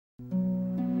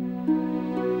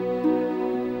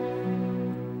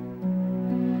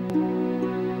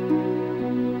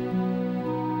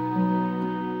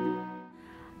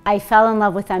I fell in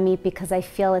love with AMIT because I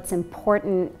feel it's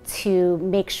important to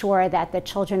make sure that the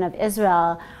children of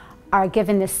Israel are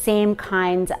given the same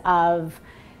kind of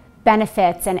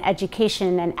benefits and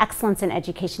education and excellence in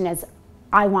education as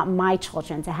I want my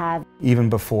children to have. Even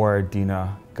before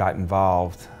Deena got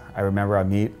involved, I remember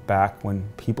AMIT back when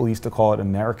people used to call it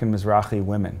American Mizrahi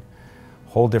women.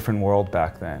 Whole different world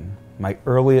back then. My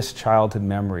earliest childhood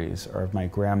memories are of my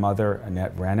grandmother,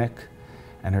 Annette Rennick,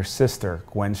 and her sister,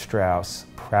 Gwen Strauss,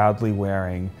 proudly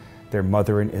wearing their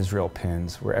Mother in Israel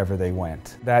pins wherever they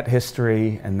went. That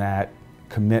history and that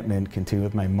commitment continued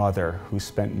with my mother, who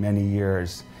spent many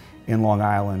years in Long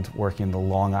Island working in the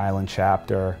Long Island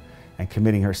chapter and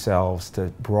committing herself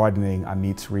to broadening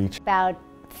AMIT's reach. About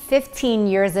 15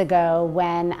 years ago,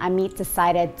 when AMIT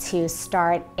decided to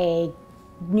start a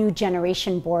new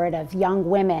generation board of young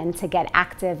women to get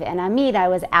active in AMIT, I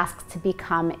was asked to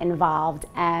become involved,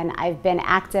 and I've been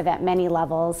active at many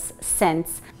levels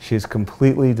since. She's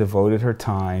completely devoted her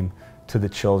time to the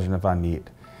children of AMIT,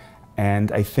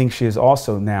 and I think she has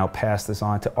also now passed this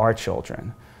on to our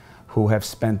children who have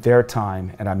spent their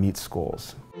time at AMIT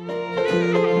schools.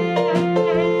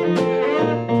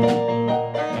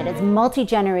 It is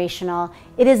multi-generational,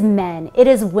 it is men, it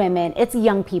is women, it's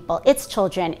young people, it's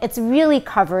children, it really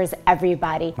covers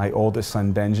everybody. My oldest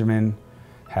son Benjamin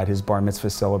had his bar mitzvah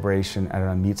celebration at an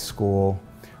AMIT school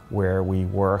where we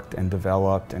worked and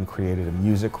developed and created a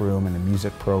music room and a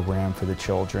music program for the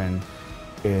children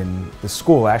in the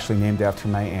school, actually named after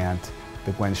my aunt,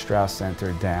 the Gwen Strauss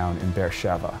Center down in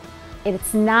Beersheba.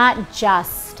 It's not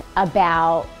just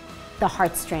about the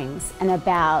heartstrings and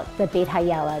about the Beit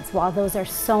HaYeleds. While those are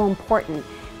so important,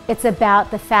 it's about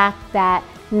the fact that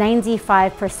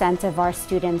 95% of our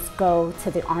students go to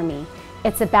the Army.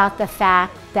 It's about the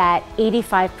fact that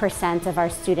 85% of our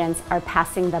students are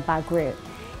passing the Bagrut.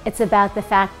 It's about the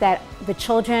fact that the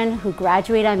children who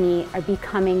graduate AMIT are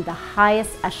becoming the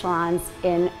highest echelons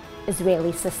in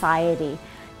Israeli society.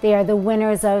 They are the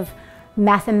winners of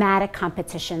mathematic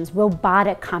competitions,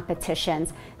 robotic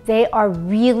competitions. They are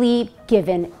really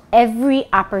given every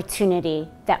opportunity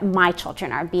that my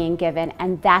children are being given,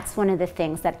 and that's one of the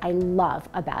things that I love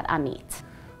about AMIT.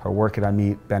 Her work at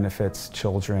AMIT benefits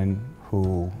children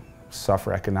who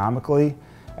suffer economically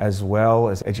as well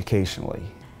as educationally.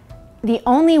 The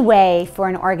only way for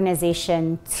an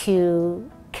organization to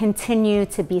continue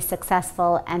to be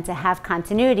successful and to have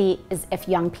continuity is if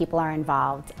young people are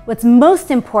involved. What's most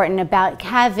important about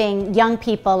having young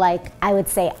people, like I would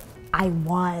say I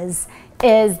was,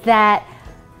 is that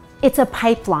it's a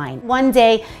pipeline. One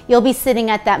day you'll be sitting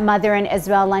at that Mother in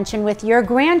Israel luncheon with your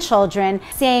grandchildren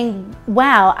saying,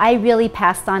 wow, I really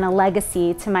passed on a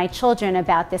legacy to my children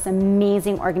about this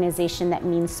amazing organization that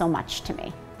means so much to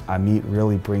me. AMIT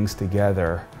really brings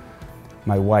together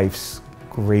my wife's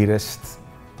greatest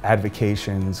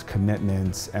advocations,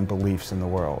 commitments, and beliefs in the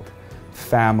world.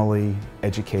 Family,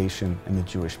 education, and the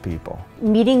Jewish people.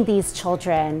 Meeting these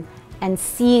children and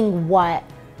seeing what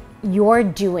you're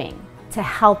doing to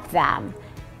help them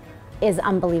is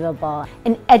unbelievable.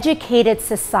 An educated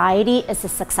society is a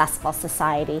successful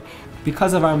society.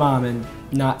 Because of our mom and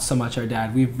not so much our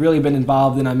dad, we've really been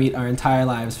involved in AMIT our entire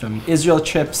lives, from Israel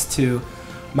trips to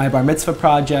my bar mitzvah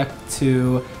project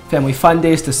to family fun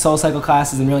days to soul cycle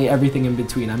classes and really everything in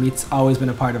between. AMIT's always been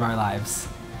a part of our lives.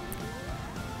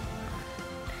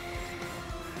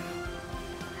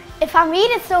 If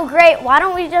AMIT is so great, why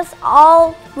don't we just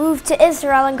all move to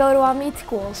Israel and go to AMIT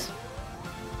schools?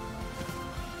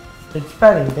 It's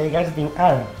funny, they guys being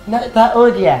Arab. Not that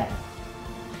old yet.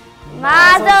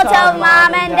 Mazel tov,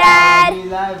 Mom and Dad. We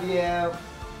love you.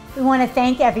 We want to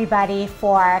thank everybody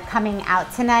for coming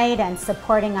out tonight and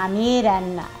supporting AMIT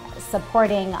and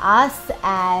supporting us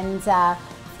and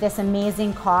this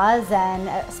amazing cause, and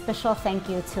a special thank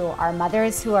you to our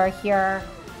mothers who are here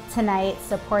tonight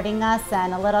supporting us,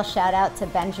 and a little shout out to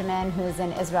Benjamin, who's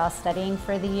in Israel studying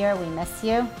for the year. We miss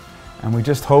you. And we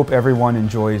just hope everyone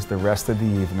enjoys the rest of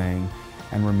the evening,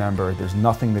 and remember, there's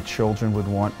nothing that children would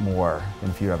want more than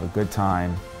if you have a good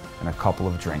time and a couple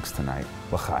of drinks tonight.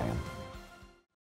 L'chaim.